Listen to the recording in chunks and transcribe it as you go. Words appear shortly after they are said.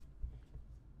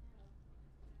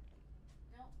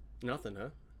Nothing, huh?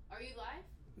 Are you live?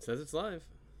 It says it's live.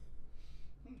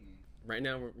 Hmm. Right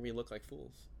now, we look like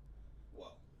fools.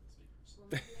 Well, speakers. Well,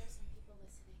 maybe there's some people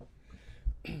listening.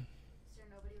 Is there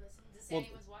nobody listening? Does it say Well,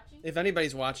 anyone's watching? If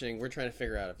anybody's watching, we're trying to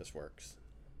figure out if this works.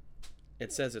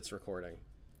 It says it's recording.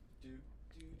 Can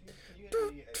you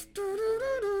hand me a...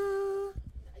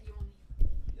 You want me?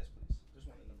 Yes, please. There's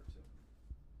one at number 2.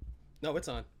 No, it's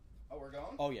on. Oh, we're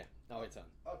going? Oh, yeah. Oh, it's on.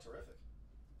 Oh, terrific.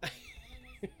 I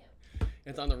don't see it.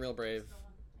 It's on the Real Brave.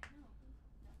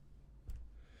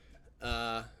 I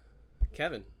know.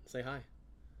 Kevin, say hi.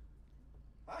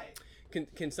 Hi.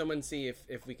 Can someone see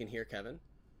if we can hear Kevin?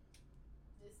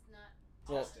 It's not.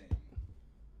 Well- Testing.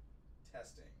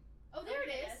 Testing. Oh, there it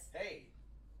is. Hey.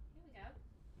 Here we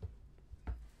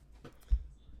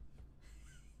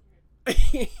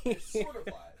go. It's sort of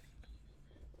live.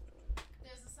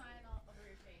 There's a sign all over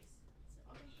your face.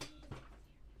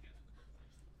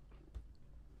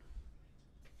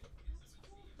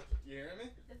 You hearing me?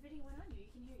 The video went on you. You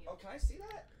can hear you. Oh, can I see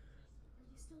that? Are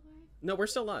you still live? No, we're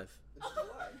still live. It's still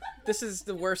live. This is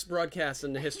the worst broadcast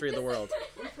in the history of the world.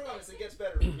 We promise it gets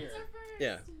better from here. It's our first.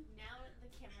 Yeah. Now the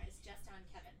camera is just on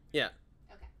Kevin. Yeah.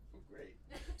 Okay. Oh, great.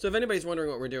 So if anybody's wondering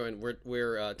what we're doing,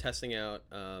 we're testing out.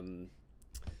 And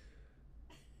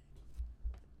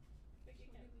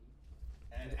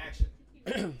action.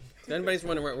 If anybody's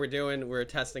wondering what we're doing, we're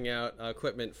testing out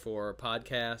equipment for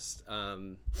podcast.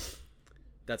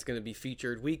 That's going to be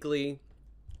featured weekly.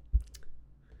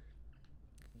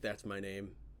 That's my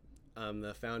name. I'm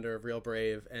the founder of Real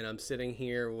Brave, and I'm sitting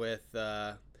here with.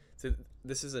 So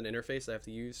this is an interface I have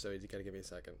to use, so you got to give me a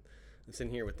second. I'm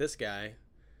sitting here with this guy,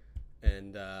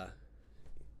 and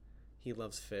he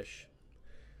loves fish.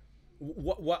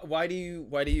 Why do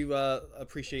you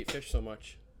appreciate fish so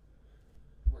much?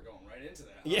 We're going right into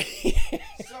that. Yeah.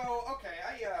 So, okay,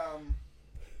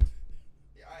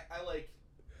 I like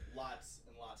lots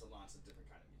and lots and lots of different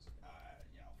kind of music.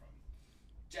 From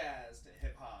jazz to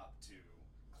hip hop to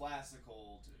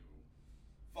classical to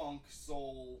funk,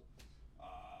 soul,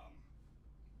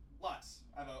 lots.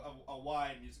 I have a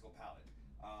wide musical palette.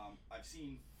 I've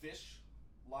seen Fish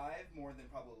live more than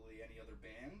probably any other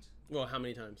band. Well, how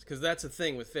many times? Because that's the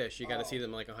thing with Fish. You got to see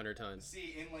them like 100 times.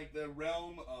 See, in like the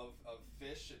realm of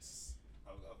Fish, it's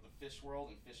of the Fish world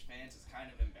and Fish fans, it's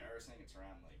kind of embarrassing. It's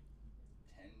around like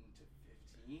 10 to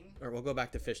 15. Or we'll go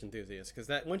back to Fish enthusiasts, because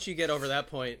that once you get over that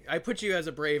point, I put you as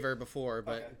a braver before,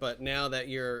 but Okay. but now that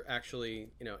you're actually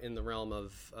in the realm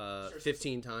of Sure,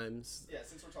 15 times. Yeah,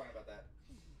 since we're talking about that.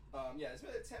 It's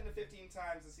been 10 to 15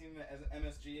 times. I've seen it as an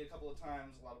MSG a couple of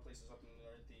times. A lot of places up in the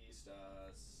Northeast.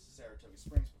 Saratoga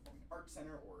Springs Performing Arts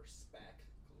Center, or SPAC,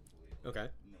 colloquially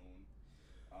Okay. known.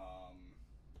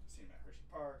 Seen them at Hershey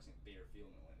Park, seen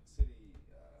Baderfield in Atlantic City.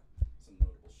 Some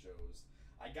notable shows.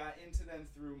 I got into them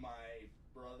through my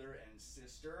brother and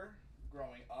sister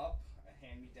growing up. A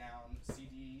hand-me-down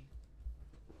CD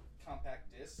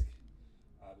compact disc.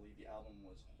 I believe the album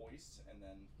was Hoist, and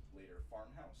then later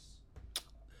Farmhouse.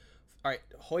 All right,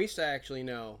 Hoist I actually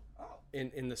know Oh,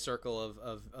 in the circle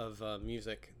of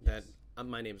music that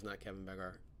my name's not Kevin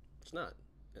Begar. It's not.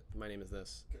 My name is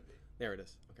this. could be. There it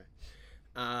is. Okay.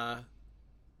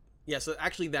 Yeah, so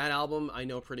actually that album I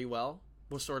know pretty well.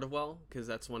 Well, sort of well, because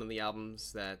that's one of the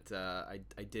albums that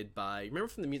I did buy. Remember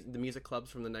from the music clubs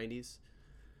from the 90s?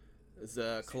 It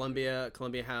was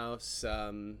Columbia House,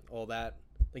 all that.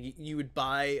 Like you would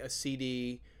buy a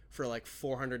CD for like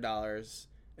 $400,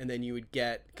 and then you would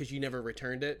get, because you never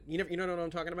returned it. You know what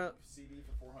I'm talking about? CD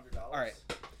for $400. All right.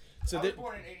 So I was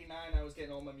born in '89. I was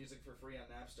getting all my music for free on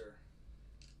Napster.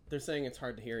 they're saying it's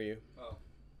hard to hear you. Oh.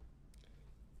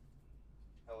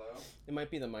 Hello? It might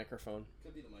be the microphone.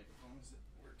 Could be the microphone. Is it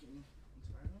working? Is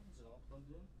it all plugged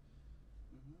in?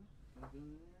 Plugged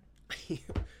in there?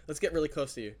 Let's get really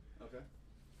close to you. Okay.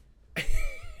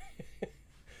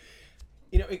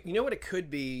 You know what it could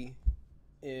be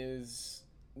is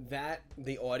that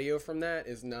the audio from that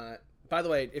is not. By the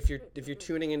way, if you're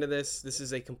tuning into this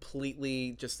is a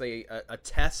completely just a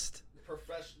test.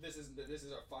 This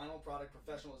is our final product.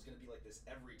 Professional is going to be like this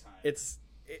every time.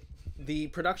 The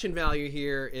production value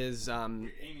here is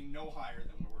We're aiming no higher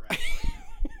than where we're at right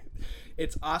now.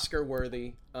 it's Oscar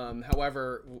worthy.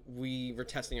 However, we were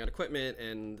testing out equipment,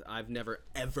 and I've never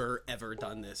ever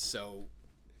done this. So,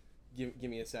 give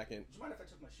me a second. Do you mind if I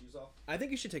took my shoes off? I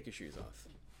think you should take your shoes off.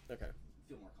 Okay.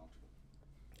 Feel more comfortable.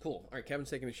 Cool. All right, Kevin's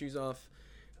taking the shoes off.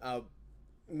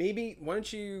 Maybe why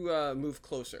don't you move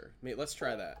closer? Let's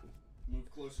try that. Move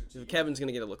closer to So you. Kevin's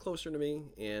gonna get a little closer to me,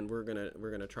 and we're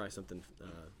gonna try something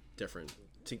different,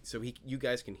 so you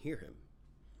guys can hear him.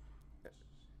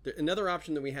 Another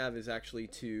option that we have is actually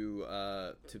to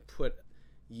put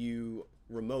you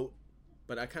remote,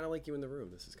 but I kind of like you in the room.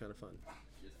 This is kind of fun.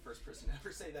 You're the first person to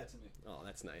ever say that to me. Oh,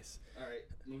 that's nice. All right,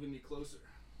 moving me closer.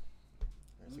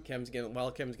 So Kevin's getting a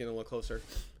little closer.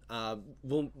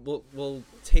 We'll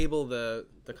table the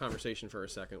conversation for a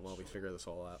second while we figure this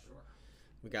all out. Sure.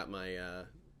 We got my. How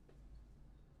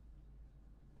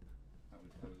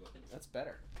we looking? That's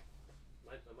better.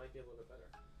 That might be a little bit better.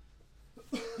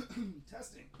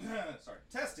 Testing. Sorry.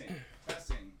 Testing.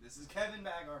 This is Kevin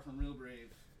Bagar from Real Brave.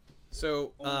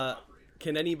 So, Operator.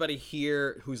 can anybody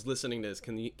here who's listening to this?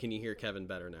 Can you hear Kevin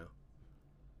better now?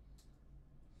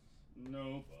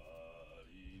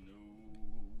 Nobody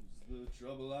knows the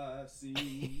trouble I've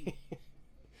seen.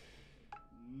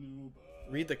 Nobody.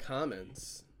 Read the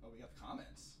comments. Oh, we got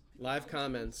comments. Live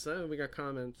comments. Oh, we got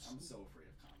comments. I'm so afraid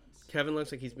of comments. Kevin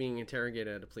looks like he's being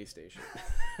interrogated at a police station.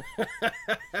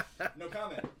 No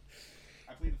comment.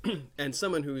 I plead the fifth. And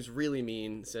someone who's really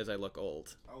mean says I look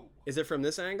old. Oh, Is it from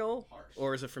this angle? harsh.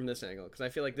 Or is it from this angle? Because I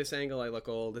feel like this angle I look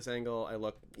old, this angle I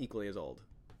look equally as old.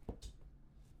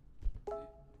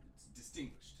 It's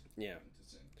distinguished. Yeah.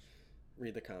 Distinguished.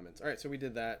 Read the comments. All right, so we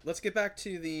did that. Let's get back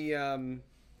to the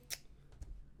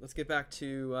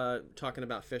talking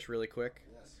about fish really quick.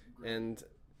 Yes. Great. And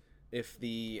if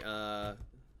the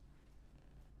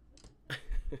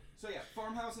So yeah,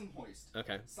 Farmhouse and Hoist.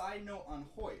 okay. Side note on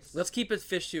Hoist. Let's keep it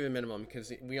fish to a minimum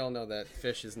because we all know that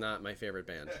Fish is not my favorite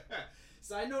band.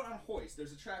 Side note on Hoist.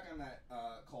 There's a track on that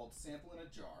called "Sample in a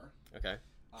Jar," Okay.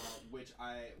 which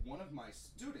one of my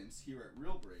students here at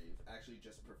Real Brave actually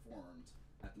just performed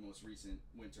at the most recent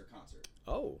winter concert.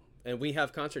 Oh, and we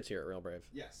have concerts here at Real Brave.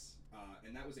 Yes,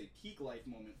 and that was a peak life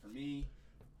moment for me.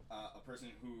 A person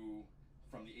who,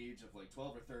 from the age of like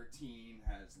 12 or 13,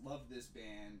 has loved this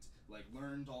band, like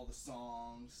learned all the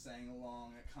songs, sang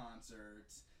along at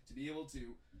concerts. To be able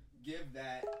to give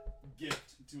that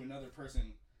gift to another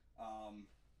person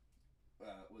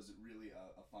was really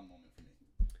a fun moment for me.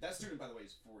 That student, by the way,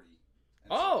 is 40.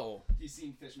 And so Oh, he's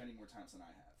seen Fish many more times than I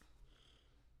have.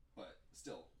 But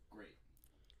still, great.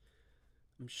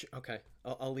 I'm sure. Okay,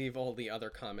 I'll leave all the other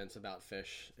comments about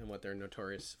Fish and what they're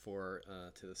notorious for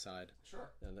to the side,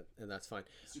 Sure. and that's fine.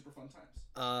 Super fun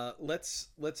times.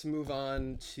 Let's move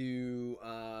on to.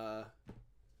 I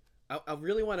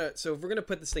really want to. So if we're gonna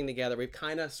put this thing together, we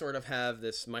kind of sort of have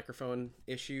this microphone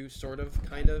issue, sort of,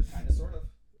 kind of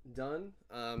done.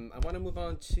 I want to move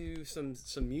on to some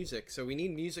music. So we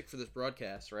need music for this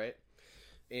broadcast, right?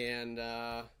 And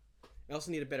I also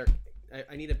need a better.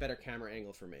 I need a better camera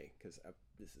angle for me because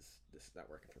this is not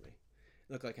working for me.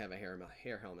 I look like I have a hair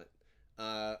helmet.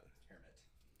 All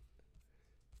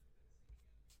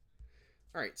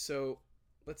right, so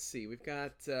let's see. We've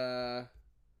got. So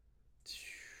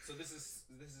this is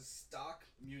stock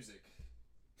music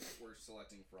we're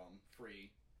selecting from,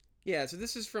 free. Yeah, so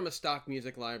this is from a stock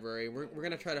music library. We're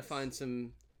gonna try to find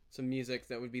some music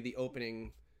that would be the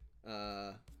opening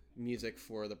music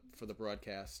for the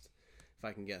broadcast, if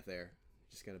I can get there.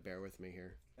 Just gotta bear with me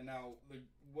here. And now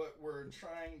what we're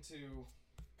trying to,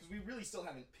 because we really still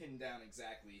haven't pinned down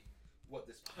exactly what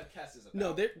this podcast is about.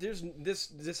 No, there's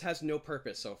this has no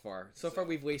purpose so far. So far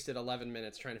we've wasted 11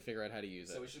 minutes trying to figure out how to use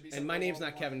it. So it should be and my something name's along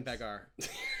not the Kevin lines- Begar.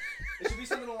 It should be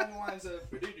something along the lines of.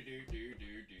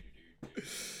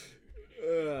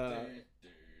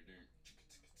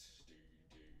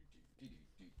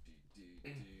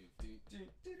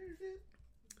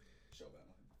 Show about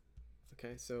nothing.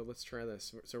 Okay, so let's try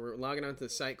this. So we're logging onto the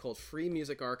site called Free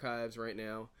Music Archives right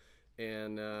now,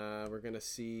 and we're gonna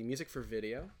see music for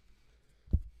video.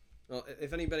 Well,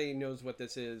 if anybody knows what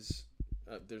this is,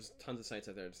 there's tons of sites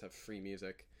out there that just have free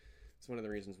music. It's one of the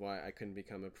reasons why I couldn't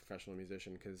become a professional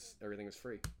musician, because everything was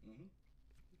free. Mm-hmm.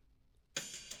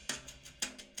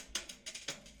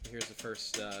 Here's the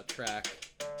first track.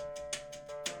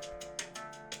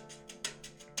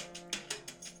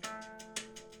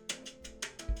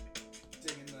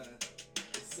 Digging the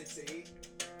 6/8,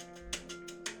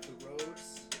 the Rhodes.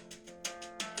 Is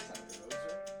that what the Rhodes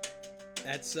are?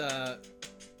 That's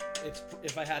it's,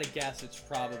 if I had to guess, it's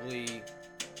probably,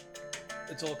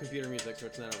 it's all computer music, so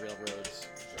it's not a real Rhodes.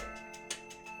 Sure.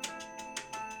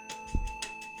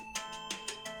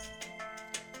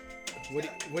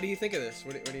 What do you think of this?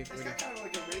 What do you It's got kind of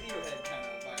like a Radiohead kind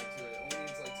of vibe to it. Only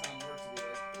needs like Tom York to be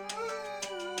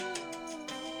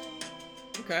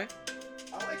like. Okay.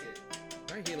 I like it.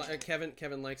 All right,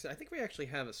 Kevin likes it. I think we actually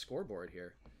have a scoreboard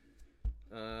here.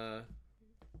 I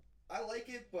like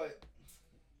it, but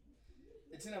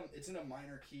it's in a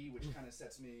minor key, which kind of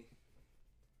sets me.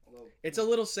 Although It's a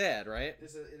little sad, right? it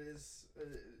is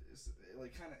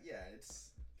like kind of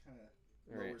it's kind of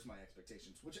All right. lowers my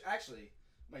expectations, which actually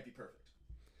might be perfect.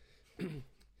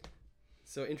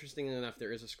 So interesting enough,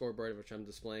 there is a scoreboard which I'm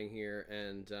displaying here,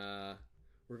 and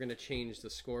we're gonna change the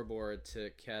scoreboard to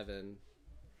Kevin.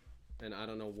 And I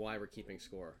don't know why we're keeping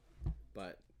score,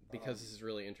 but because this is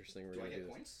really interesting, we're Do I gonna do get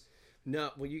this. points?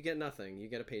 No, well, you get nothing. You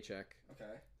get a paycheck,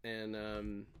 Okay.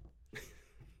 and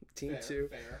team Fair, two.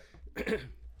 Fair.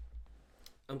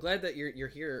 I'm glad that you're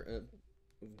here,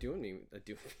 doing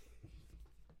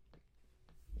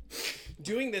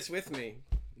this with me,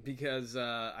 because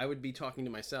I would be talking to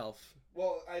myself.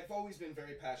 Well, I've always been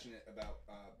very passionate about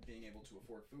being able to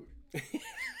afford food.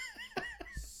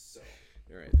 So.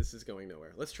 All right, this is going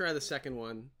nowhere. Let's try the second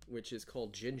one, which is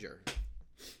called Ginger.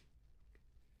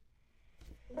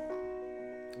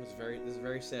 This is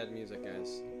very sad music,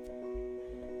 guys.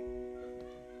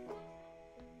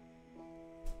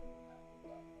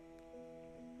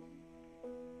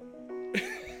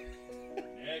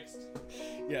 Next.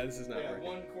 Yeah, this is not Yeah, working.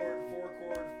 1 chord, 4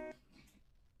 chord.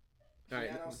 All right.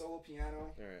 Piano, solo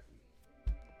piano. All right.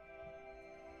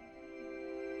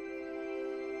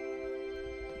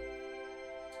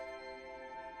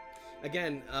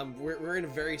 Again, we're in a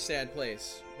very sad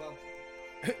place. Well,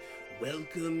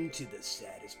 Welcome to the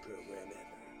saddest program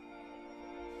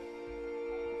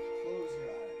close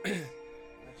your eyes.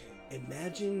 ever.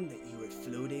 Imagine that you are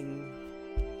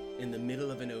floating in the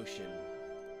middle of an ocean.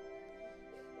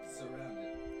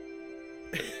 Surrounded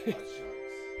by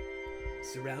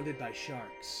sharks. Surrounded by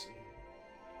sharks.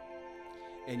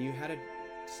 And you had a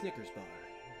Snickers bar.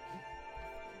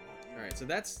 All right, so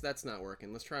that's not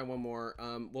working. Let's try one more.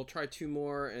 We'll try 2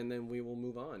 more, and then we will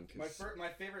move on. My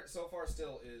favorite so far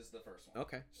still is the first one.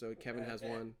 Okay, so Kevin has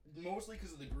one. Mostly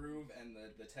because of the groove and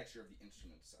the texture of the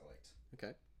instruments I liked.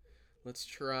 Okay, let's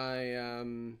try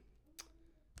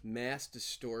Mass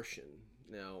Distortion.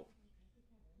 Now,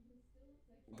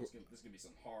 Oh, this is gonna be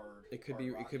some hard. it could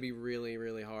be really,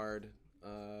 really hard.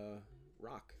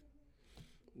 Rock.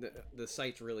 The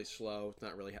site's really slow. It's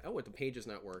not really. Oh, the page is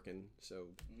not working. So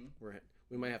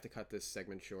we might have to cut this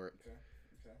segment short. Okay.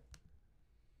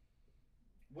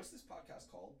 What's this podcast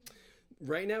called?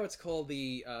 Right now, it's called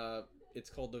the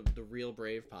Real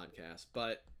Brave podcast,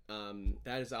 but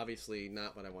that is obviously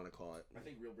not what I want to call it. I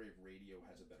think Real Brave Radio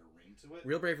has a better ring to it.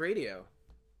 Real Brave Radio.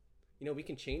 You know, we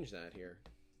can change that here.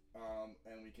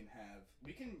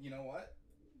 And you know what?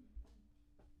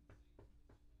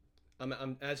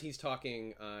 As he's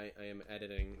talking, I am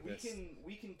editing this.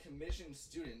 We can commission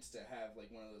students to have like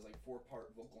one of those like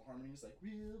 4-part vocal harmonies, like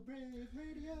Real Brave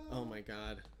Radio. Oh my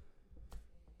god.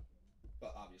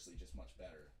 But obviously, just much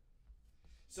better.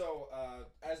 So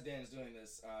as Dan's doing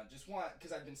this,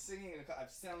 because I've been singing, I've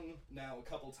sung now a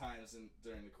couple times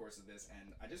during the course of this,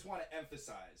 and I just want to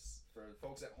emphasize for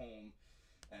folks at home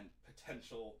and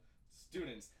potential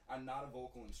students, I'm not a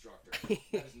vocal instructor.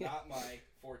 That is not my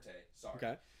forte. Sorry.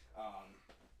 Okay.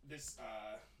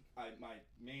 My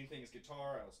main thing is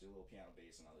guitar. I also do a little piano,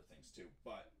 bass, and other things too.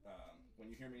 But when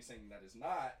you hear me singing, that is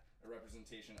not a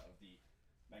representation of the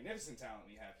magnificent talent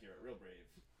we have here at Real Brave.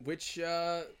 Which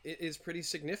is pretty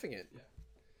significant.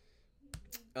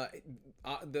 Yeah.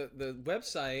 The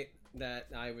website that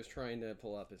I was trying to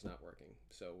pull up is not working.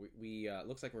 So we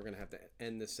looks like we're going to have to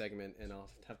end this segment, and I'll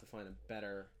have to find a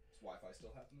better... Is Wi-Fi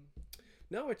still happening?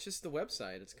 No, it's just the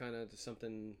website. It's kind of just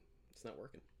something... It's not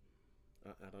working.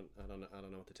 I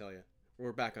don't know what to tell you.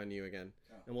 We're back on you again,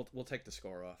 and we'll take the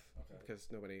score off because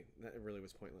that really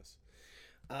was pointless.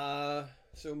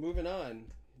 So moving on,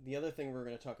 the other thing we're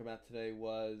going to talk about today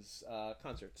was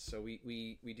concerts. So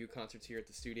we do concerts here at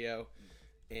the studio,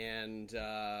 and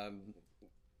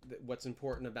what's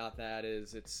important about that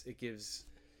is it gives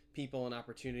people an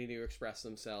opportunity to express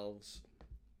themselves.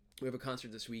 We have a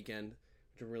concert this weekend,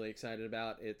 which I'm really excited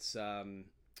about. It's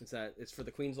for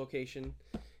the Queens location.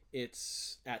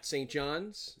 It's at St.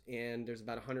 John's, and there's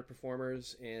about 100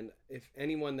 performers. And if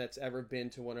anyone that's ever been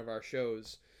to one of our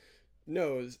shows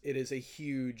knows, it is a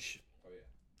huge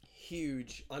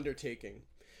undertaking.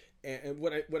 And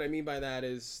what I mean by that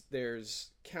is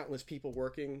there's countless people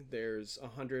working. There's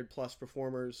 100+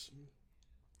 performers.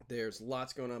 There's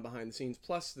lots going on behind the scenes.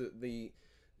 Plus the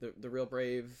Real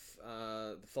Brave,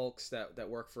 the folks that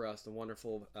work for us, the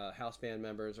wonderful house band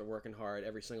members are working hard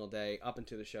every single day up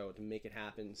into the show to make it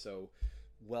happen. So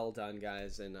well done,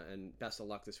 guys, and best of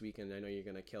luck this weekend. I know you're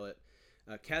going to kill it.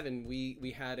 Kevin,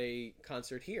 we had a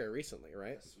concert here recently,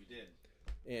 right? Yes, we did.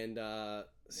 And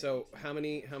so how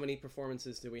many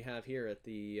performances do we have here at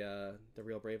the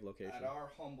Real Brave location? At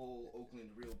our humble Oakland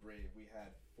Real Brave, we had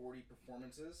 40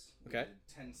 performances. We Okay.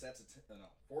 did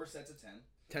 4 sets of 10.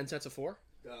 10 sets of 4?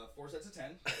 4 sets of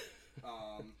 10.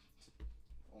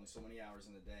 Only so many hours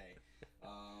in the day.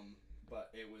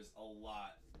 But it was a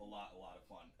lot of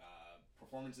fun.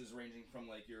 performances ranging from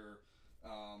like your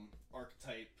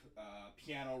archetype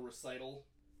piano recital,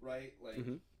 right? Like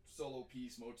solo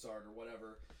piece, Mozart or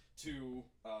whatever, to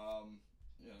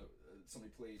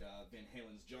somebody played Van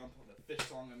Halen's Jump, the Fish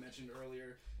song I mentioned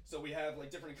earlier. So we have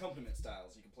like different accompaniment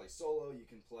styles. You can play solo, you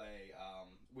can play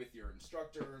with your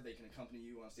instructor. They can accompany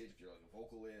you on stage if you're like a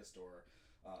vocalist or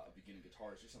a beginning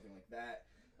guitarist or something like that.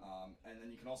 And then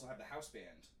you can also have the house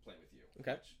band play with you,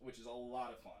 Okay. which is a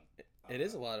lot of fun. It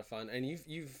is a lot of fun, and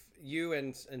you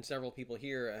and several people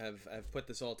here have put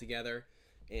this all together,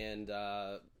 and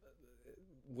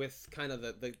with kind of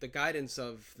the guidance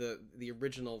of the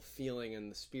original feeling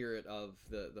and the spirit of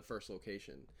the first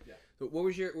location. Yeah. So what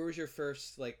was your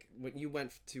first, like, when you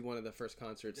went to one of the first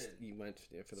concerts you went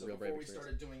for the Real Brave Before we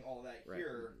experience? started doing all that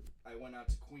here, I went out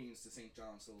to Queens to St.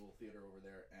 John's, the little theater over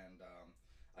there, and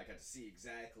I got to see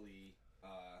exactly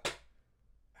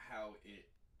how it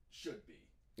should be.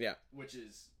 Yeah. Which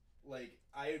is, like,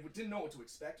 I didn't know what to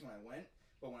expect when I went,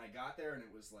 but when I got there and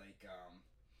it was like,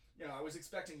 I was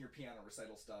expecting your piano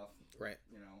recital stuff. Right.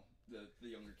 The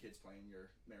younger kids playing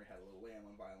your Mary Had a Little Lamb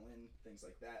on violin, things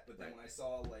like that. But then when I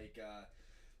saw, like,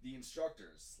 the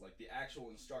instructors, like the actual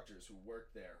instructors who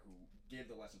worked there, who gave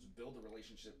the lessons, who build a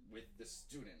relationship with the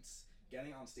students,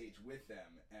 getting on stage with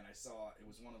them, and I saw, it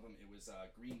was one of them, it was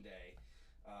Green Day.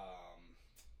 I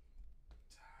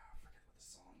forget what the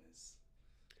song is.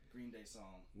 Green Day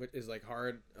song. What is, like,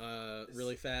 hard,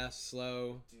 really fast,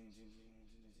 slow?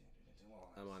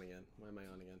 I'm on again. Why am I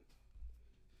on again?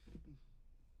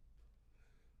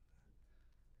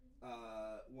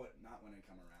 Not When I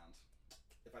Come Around.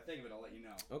 If I think of it, I'll let you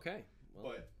know. Okay.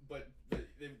 Well. But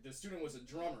the student was a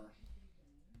drummer.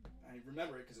 I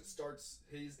remember it because it starts,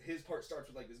 his part starts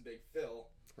with like this big fill.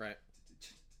 Right.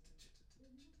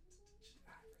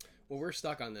 Well, we're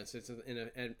stuck on this. It's in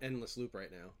an endless loop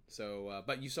right now. So,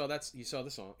 but you saw the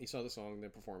song, the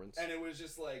performance, and it was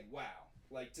just like, wow,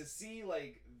 like to see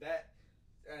like that.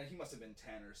 He must have been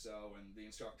 10 or so, and the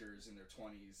instructors in their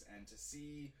 20s, and to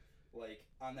see like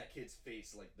on that kid's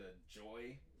face like the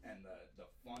joy and the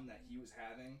fun that he was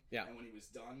having. Yeah. And when he was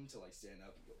done, to like stand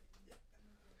up and go, yeah.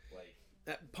 Like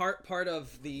part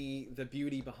of the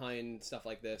beauty behind stuff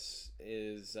like this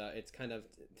is it's kind of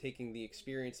taking the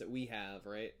experience that we have,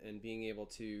 right, and being able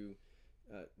to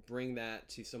bring that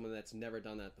to someone that's never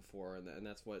done that before, and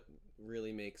that's what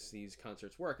really makes these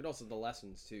concerts work, and also the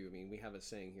lessons too. I mean, we have a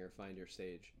saying here, find your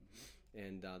stage.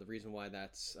 And the reason why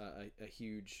that's a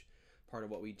huge part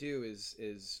of what we do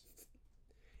is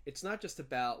it's not just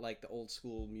about like the old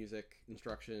school music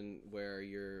instruction where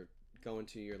you're going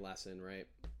to your lesson, right,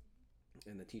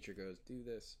 and the teacher goes, do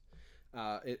this.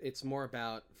 It's more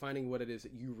about finding what it is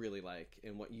that you really like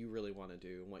and what you really want to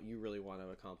do and what you really want to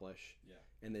accomplish,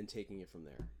 and then taking it from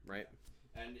there, right? Yeah.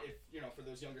 And if, for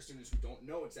those younger students who don't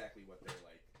know exactly what they're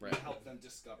like, we help them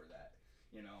discover that.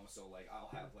 So like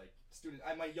I'll have like students.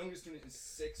 My youngest student is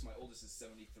 6. My oldest is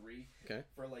 73. Okay.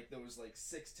 For like those like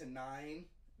 6 to 9,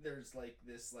 there's like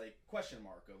this like question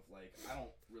mark of like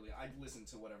I listen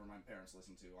to whatever my parents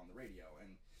listen to on the radio,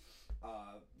 and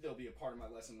there'll be a part of my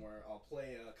lesson where I'll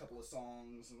play a couple of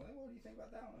songs and like, what do you think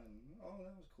about that one? Oh,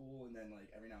 that was cool. And then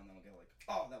like every now and then I'll get like,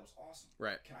 oh, that was awesome.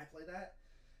 Right. Can I play that?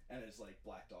 And it's like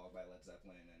Black Dog by Led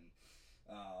Zeppelin, and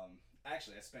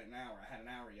actually I spent an hour. I had an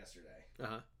hour yesterday,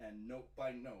 and note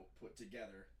by note put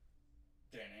together,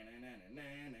 and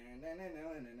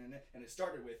it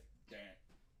started with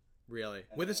really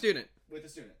with a student. With a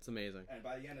student, it's amazing. And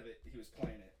by the end of it, he was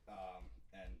playing it,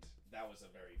 and that was a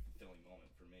very fulfilling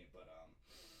moment for me. But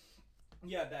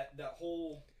that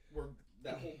whole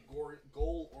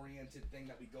goal oriented thing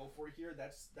that we go for here,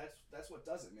 that's what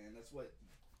does it, man. That's what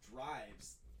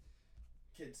drives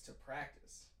kids to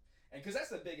practice. And because that's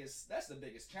the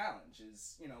biggest challenge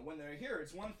is, when they're here,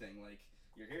 it's one thing, like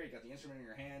you're here, you got the instrument in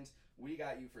your hand, we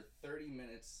got you for 30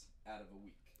 minutes out of a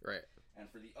week. Right. And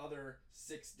for the other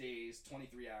 6 days,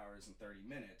 23 hours and 30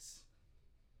 minutes,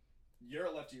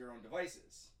 you're left to your own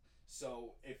devices.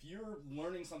 So if you're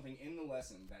learning something in the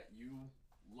lesson that you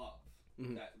love,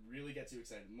 that really gets you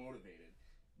excited and motivated,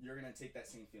 you're going to take that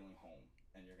same feeling home,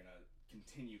 and you're going to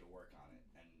continue to work on it.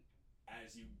 And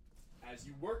as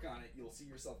you work on it, you'll see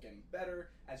yourself getting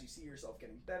better. As you see yourself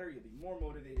getting better, you'll be more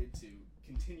motivated to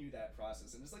continue that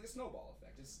process. And it's like a snowball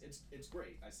effect. It's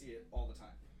great. I see it all the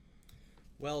time.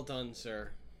 Well done,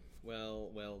 sir.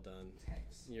 Well done.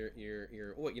 Thanks.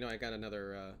 You're. Well, I got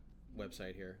another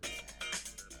website here.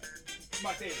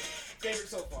 My favorite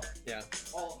so far. Yeah.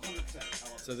 All 100%. I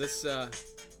love so this.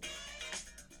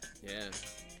 Yeah.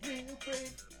 Real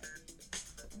Brave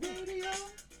Radio.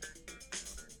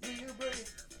 Real Brave.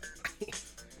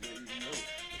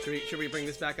 Should we bring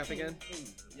this back up again?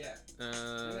 Yeah.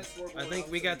 I scoreboard think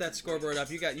up we so got we that can scoreboard up.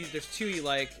 There's two you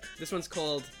like. This one's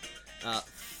called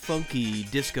Funky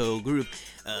Disco Group.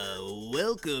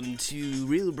 Welcome to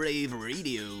Real Brave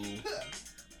Radio.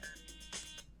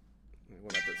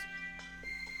 What about this?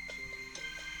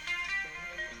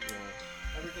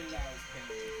 Everything now is pink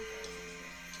in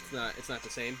comparison. It's not the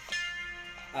same.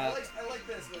 I like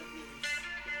this, but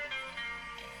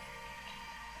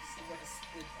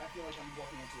I feel like I'm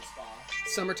walking into a spa.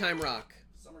 Summertime Rock.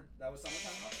 That was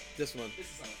Summertime Rock? This one. This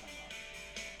is Summertime Rock.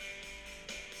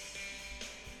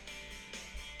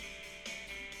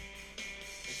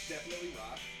 It's definitely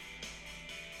rock.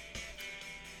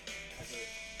 It has a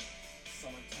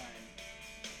summertime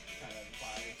kind of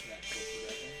vibe to that chord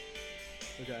progression.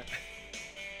 Okay.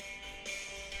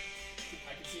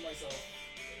 I can see myself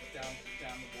down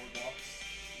the boardwalk.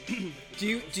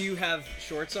 Do you have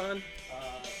shorts on?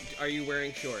 Are you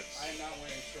wearing shorts? I am not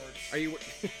wearing shorts. Are you?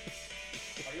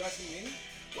 Are you asking me?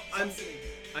 Well, I'm sitting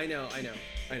here. I know.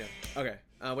 Okay.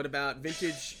 What about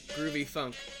vintage groovy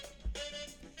funk?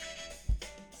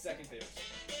 Second favorite.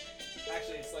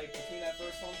 Actually, it's like between that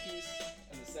first funk piece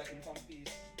and the second funk piece.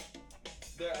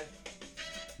 These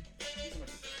are my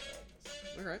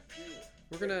favorites. All right.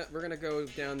 We're gonna go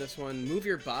down this one. Move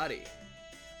Your Body.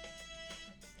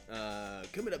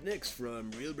 Coming up next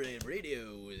from Real Brave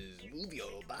Radio is Move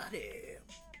Your Body.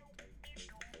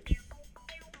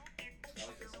 I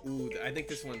like this. Ooh, I think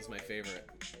this one's my favorite.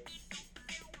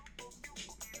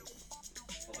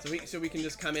 So we can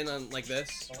just come in on like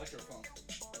this. Electro funk.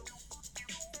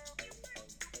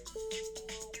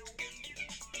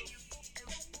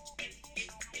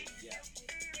 Yeah.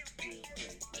 Real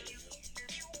great.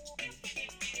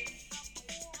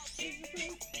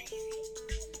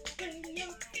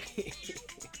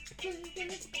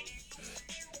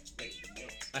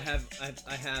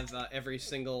 I have every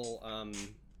single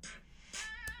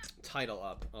title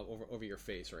up over your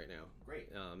face right now. Great.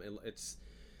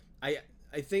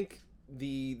 I think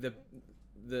the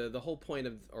whole point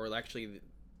of, or actually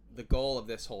the goal of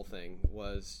this whole thing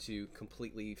was to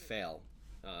completely fail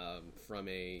from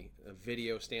a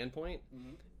video standpoint,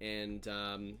 and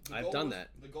I've done that.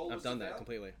 The goal was I've done to that fail?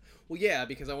 completely. Well, yeah,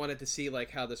 because I wanted to see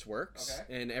like how this works,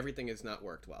 Okay. and everything has not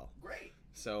worked well. Great.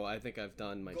 So I think I've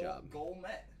done my job. Goal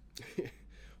met.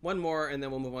 One more, and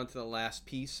then we'll move on to the last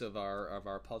piece of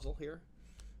our puzzle here.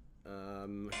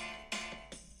 Well,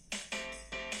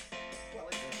 I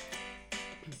like this.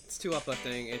 It's too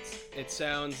uplifting. It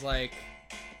sounds like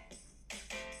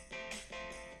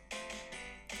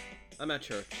I'm at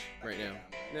church right now.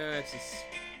 No, it's just.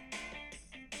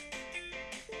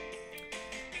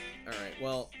 All right.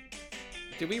 Well,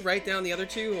 did we write down the other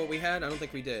two? What we had? I don't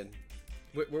think we did.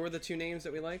 What were the two names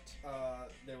that we liked?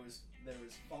 There was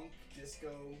Funky Disco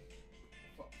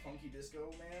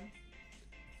Man,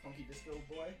 Funky Disco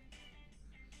Boy.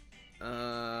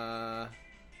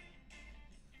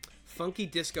 Funky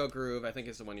Disco Groove, I think,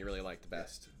 is the one you really like the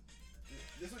best.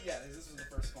 This was the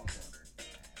first funk one.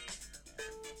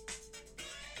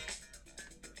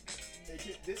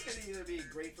 This could either be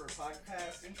great for a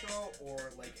podcast intro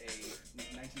or like a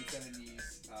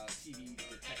 1970s TV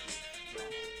detective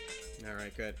drama. All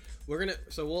right, good.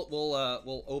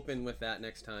 We'll open with that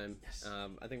next time. Yes.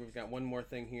 I think we've got one more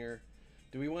thing here.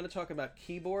 Do we want to talk about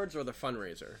keyboards or the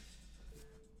fundraiser?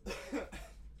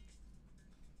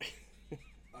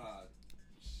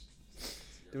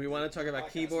 Do we want to talk about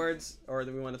podcast, keyboards or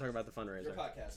do we want to talk about the fundraiser? Your podcast,